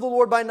the angel of the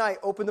Lord by night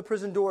opened the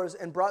prison doors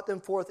and brought them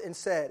forth and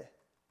said,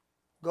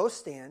 "Go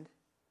stand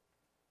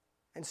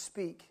and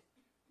speak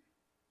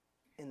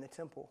in the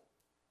temple."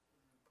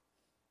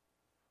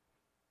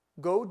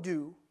 Go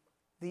do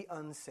the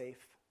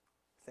unsafe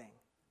thing.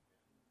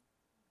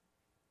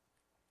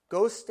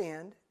 Go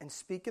stand and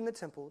speak in the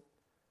temple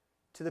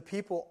to the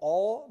people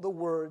all the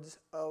words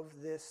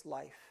of this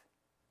life.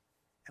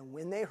 And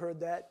when they heard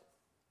that,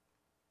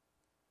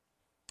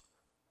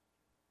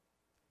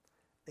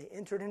 they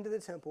entered into the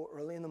temple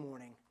early in the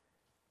morning,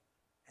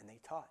 and they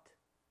taught.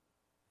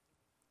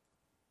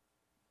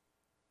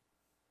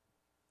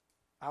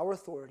 Our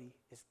authority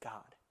is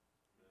God,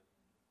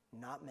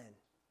 not men.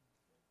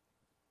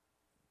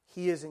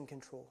 He is in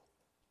control.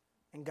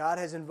 And God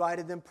has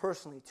invited them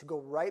personally to go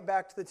right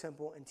back to the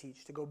temple and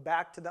teach, to go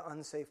back to the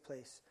unsafe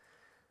place.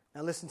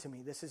 Now listen to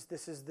me. This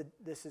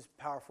is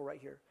powerful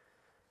right here.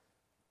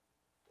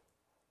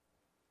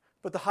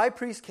 But the high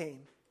priest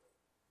came,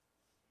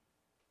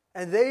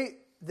 and they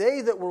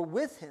that were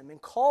with him,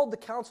 and called the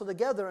council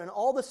together and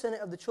all the senate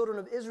of the children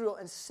of Israel,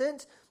 and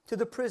sent to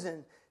the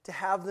prison to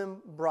have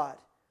them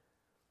brought.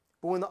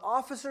 But when the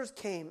officers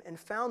came and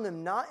found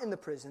them not in the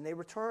prison, they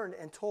returned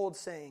and told,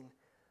 saying,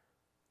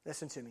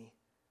 "Listen to me.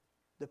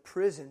 The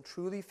prison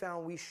truly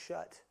found we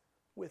shut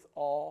with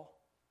all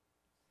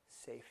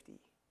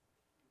safety,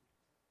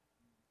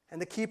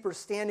 and the keepers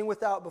standing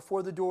without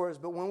before the doors.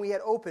 But when we had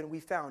opened, we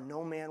found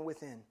no man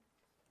within."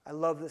 I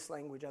love this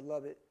language. I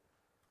love it.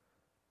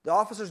 The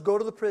officers go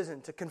to the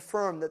prison to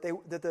confirm that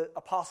the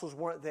apostles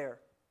weren't there.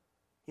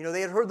 You know,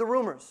 they had heard the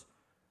rumors.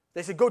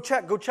 They said, go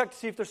check to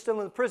see if they're still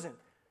in the prison.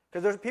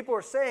 Because people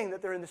are saying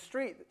that they're in the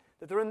street,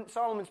 that they're in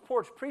Solomon's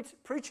porch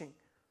preaching.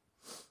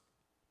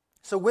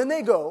 So when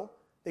they go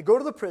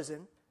to the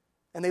prison,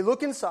 and they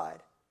look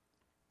inside,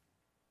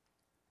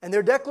 and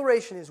their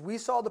declaration is, "We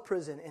saw the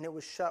prison, and it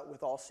was shut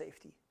with all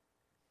safety."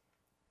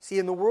 See,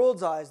 in the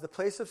world's eyes, the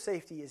place of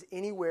safety is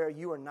anywhere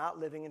you are not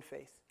living in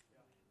faith.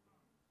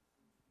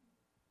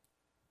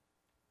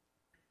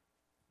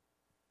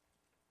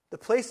 The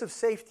place of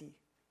safety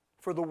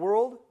for the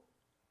world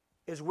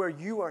is where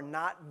you are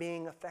not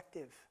being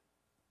effective.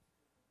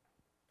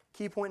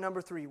 Key point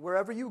number 3,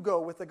 wherever you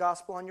go with the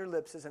gospel on your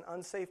lips is an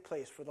unsafe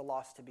place for the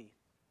lost to be.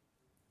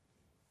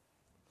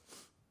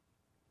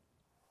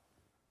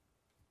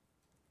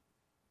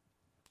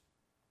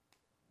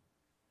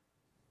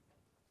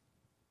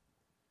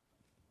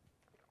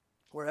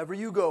 Wherever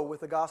you go with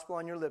the gospel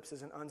on your lips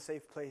is an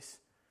unsafe place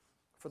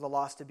for the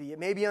lost to be. It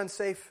may be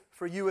unsafe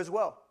for you as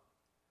well,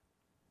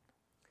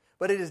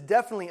 but it is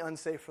definitely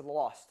unsafe for the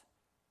lost.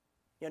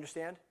 You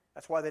understand?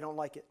 That's why they don't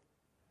like it.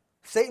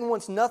 Satan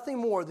wants nothing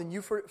more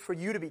than for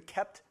you to be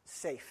kept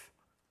safe.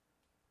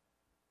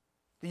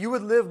 That you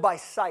would live by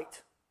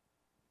sight,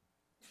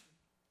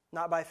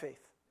 not by faith.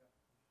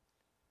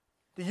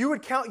 That you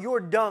would count your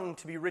dung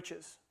to be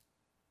riches.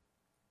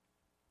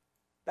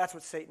 That's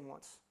what Satan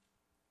wants.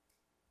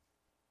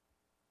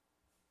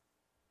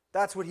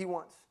 That's what he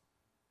wants.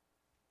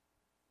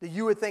 That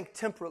you would think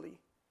temporally.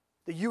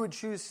 That you would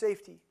choose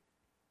safety.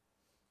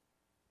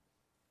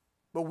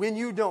 But when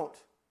you don't,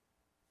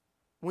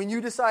 when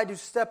you decide to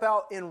step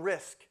out in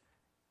risk,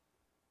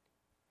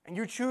 and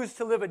you choose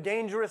to live a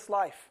dangerous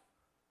life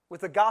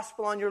with the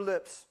gospel on your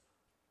lips,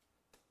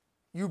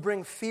 you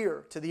bring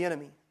fear to the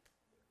enemy.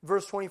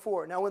 Verse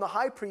 24, now when the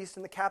high priest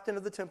and the captain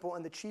of the temple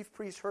and the chief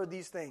priest heard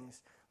these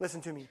things,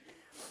 listen to me,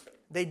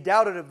 they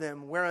doubted of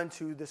them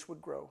whereunto this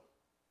would grow.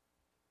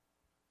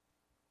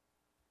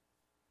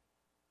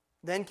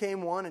 Then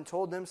came one and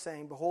told them,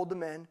 saying, behold the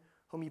men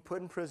whom ye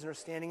put in prison are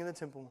standing in the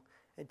temple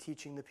and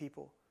teaching the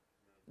people.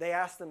 They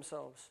asked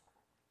themselves,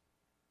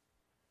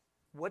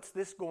 what's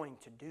this going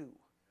to do?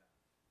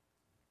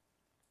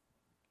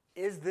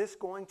 Is this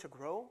going to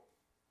grow?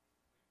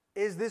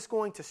 Is this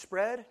going to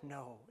spread?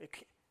 No. It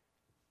can't.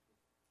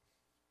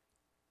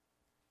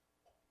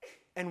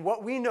 And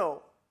what we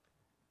know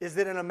is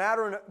that in a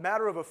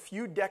matter of a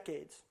few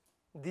decades,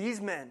 these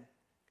men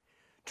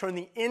turned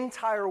the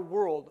entire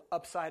world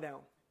upside down.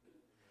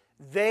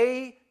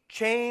 They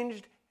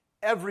changed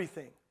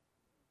everything.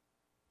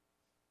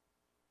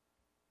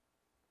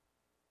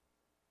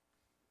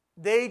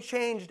 They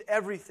changed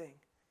everything.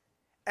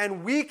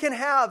 And we can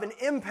have an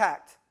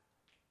impact.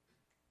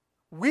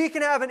 We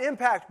can have an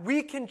impact.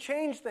 We can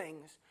change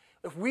things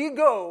if we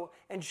go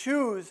and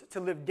choose to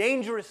live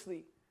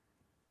dangerously,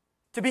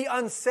 to be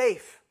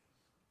unsafe,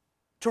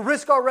 to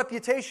risk our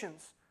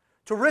reputations,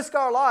 to risk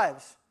our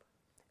lives.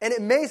 And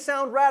it may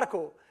sound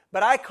radical,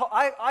 but I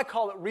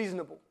call it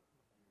reasonable.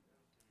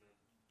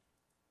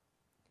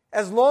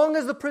 As long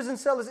as the prison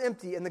cell is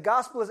empty and the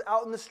gospel is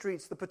out in the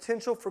streets, the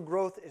potential for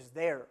growth is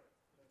there.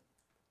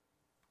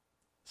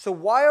 So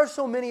why are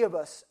so many of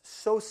us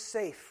so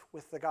safe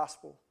with the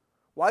gospel?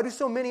 Why do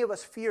so many of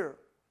us fear?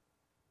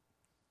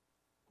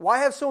 Why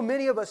have so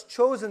many of us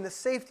chosen the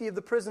safety of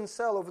the prison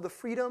cell over the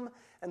freedom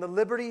and the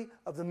liberty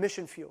of the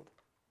mission field?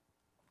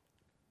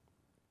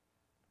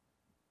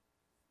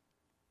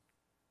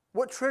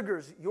 What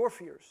triggers your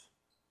fears?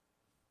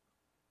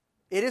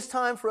 It is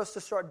time for us to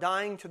start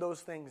dying to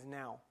those things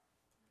now.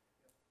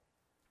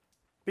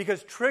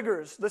 Because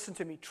triggers, listen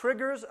to me,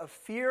 triggers of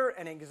fear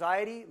and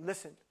anxiety,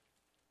 listen,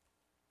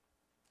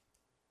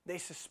 they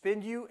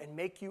suspend you and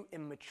make you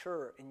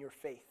immature in your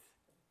faith.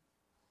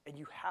 And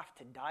you have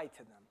to die to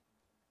them.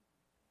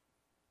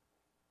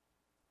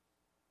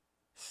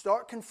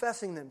 Start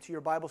confessing them to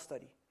your Bible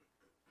study.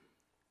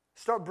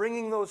 Start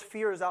bringing those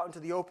fears out into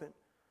the open.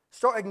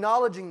 Start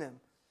acknowledging them.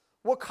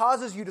 What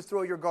causes you to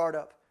throw your guard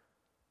up?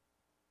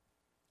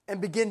 And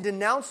begin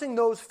denouncing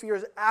those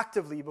fears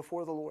actively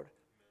before the Lord.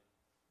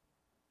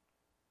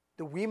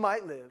 That we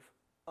might live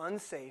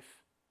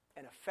unsafe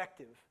and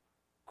effective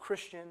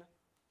Christian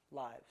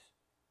lives,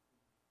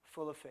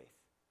 full of faith.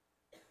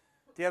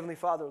 Dear Heavenly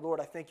Father, Lord,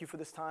 I thank you for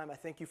this time. I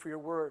thank you for your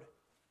word.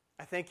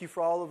 I thank you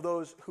for all of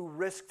those who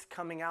risked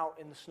coming out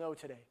in the snow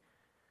today.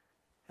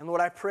 And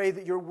Lord, I pray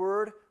that your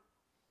word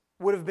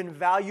would have been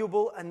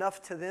valuable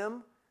enough to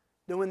them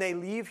that when they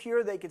leave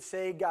here, they could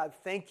say, God,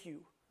 thank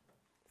you.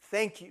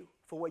 Thank you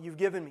for what you've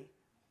given me.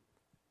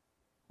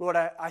 Lord,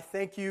 I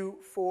thank you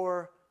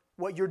for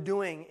what you're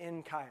doing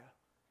in Kaya.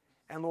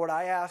 And Lord,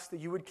 I ask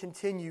that you would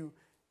continue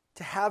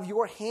to have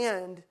your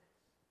hand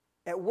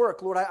at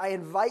work. Lord, I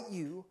invite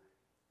you.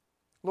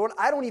 Lord,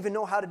 I don't even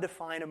know how to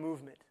define a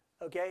movement.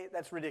 Okay?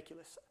 That's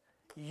ridiculous.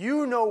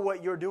 You know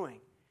what you're doing.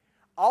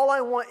 All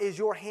I want is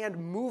your hand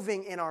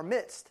moving in our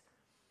midst.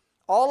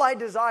 All I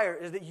desire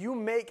is that you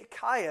make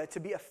Kaya to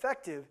be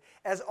effective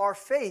as our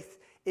faith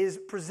is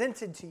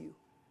presented to you.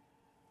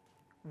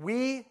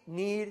 We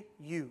need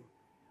you.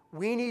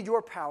 We need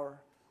your power.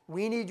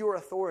 We need your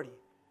authority.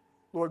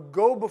 Lord,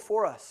 go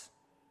before us.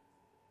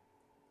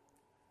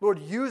 Lord,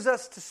 use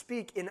us to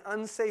speak in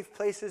unsafe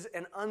places,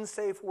 an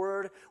unsafe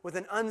word, with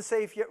an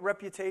unsafe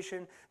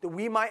reputation, that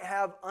we might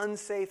have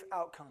unsafe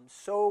outcomes.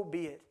 So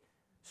be it.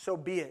 So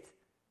be it.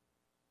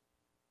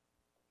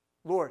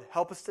 Lord,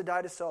 help us to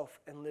die to self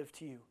and live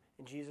to you.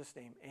 In Jesus'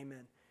 name,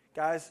 amen.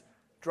 Guys,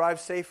 drive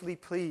safely,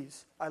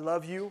 please. I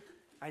love you.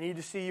 I need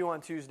to see you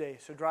on Tuesday,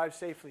 so drive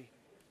safely.